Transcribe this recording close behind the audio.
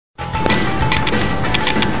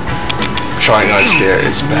SharinganStare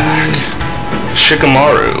is back.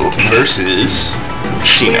 Shikamaru versus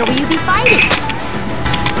Shino. Where will you be fighting?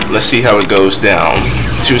 Let's see how it goes down.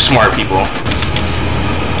 Two smart people.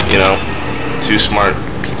 You know, two smart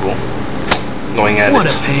people going at What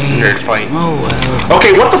it. a pain. Nerd fight. Oh well.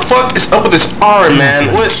 Okay, what the fuck is up with this arm,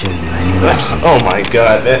 man? What? Oh my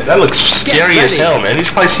god, that looks scary as hell, man. You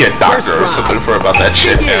should probably see a doctor or something for about that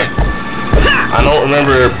shit, man. I don't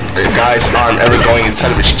remember a guy's arm ever going inside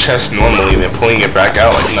of his chest normally and then pulling it back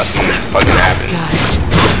out like nothing fucking happened.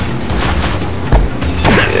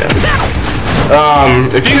 Yeah.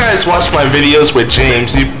 If you guys watch my videos with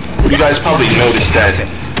James, you guys probably noticed that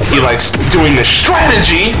he likes doing the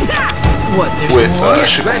strategy with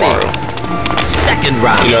Shikamaru. Second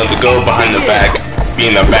round. You know, the go behind the back,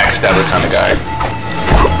 being a backstabber kind of guy.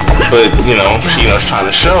 But, you know, Shino's trying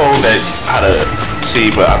to show that how to see,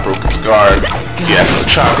 but I broke his guard. You have no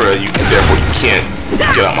chakra, therefore you can't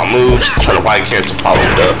get out my moves. Try to wide can't follow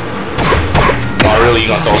it up. Oh, really?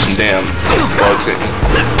 You gonna throw some damn bugs at me?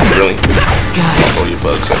 Really? Don't throw your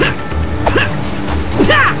bugs at me.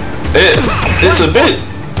 It's a bit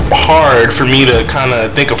hard for me to kind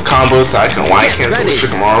of think of combos that I can wide cancel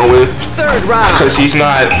Shikamaru with, because he's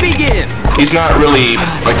not really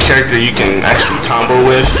a character you can actually combo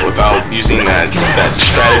with without using that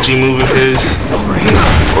strategy move of his,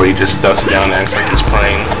 or he just ducks down and acts like he's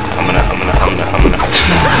playing.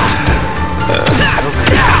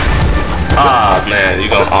 Man,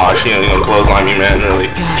 Shino, you gonna clothesline me, man?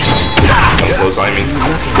 Really? You gonna clothesline me?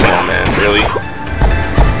 Come on, man, really?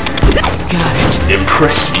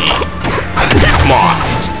 Impress me. Come on.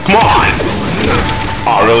 Come on.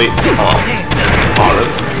 Oh, really? Oh,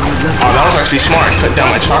 really? Oh, that was actually smart. Cut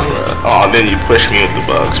down my chakra. Oh, then you push me with the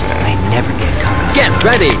bugs, man. I never get caught up. Get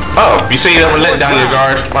ready. Oh, you say you never let down your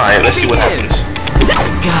guard? Alright, let's see what happens.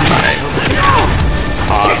 Alright.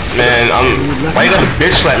 Man, why you gotta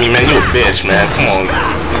bitch slap me, man? You a bitch, man. Come on.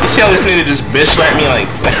 You see how this nigga just bitch slap me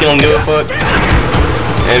like he don't give a fuck?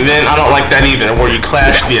 And then I don't like that either, where you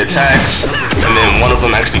clash the attacks, and then one of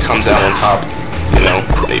them actually comes out on top. You know,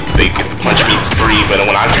 they get to punch me free, but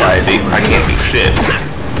when I try it, I can't do shit.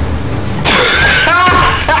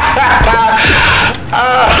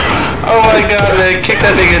 Oh my god, man, kick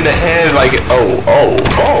that nigga in the head like,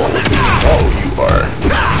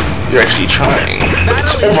 you're actually trying.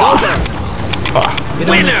 It's over. It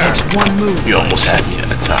only takes one move. You almost had me at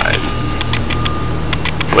a time.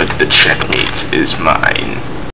 But the checkmate is mine.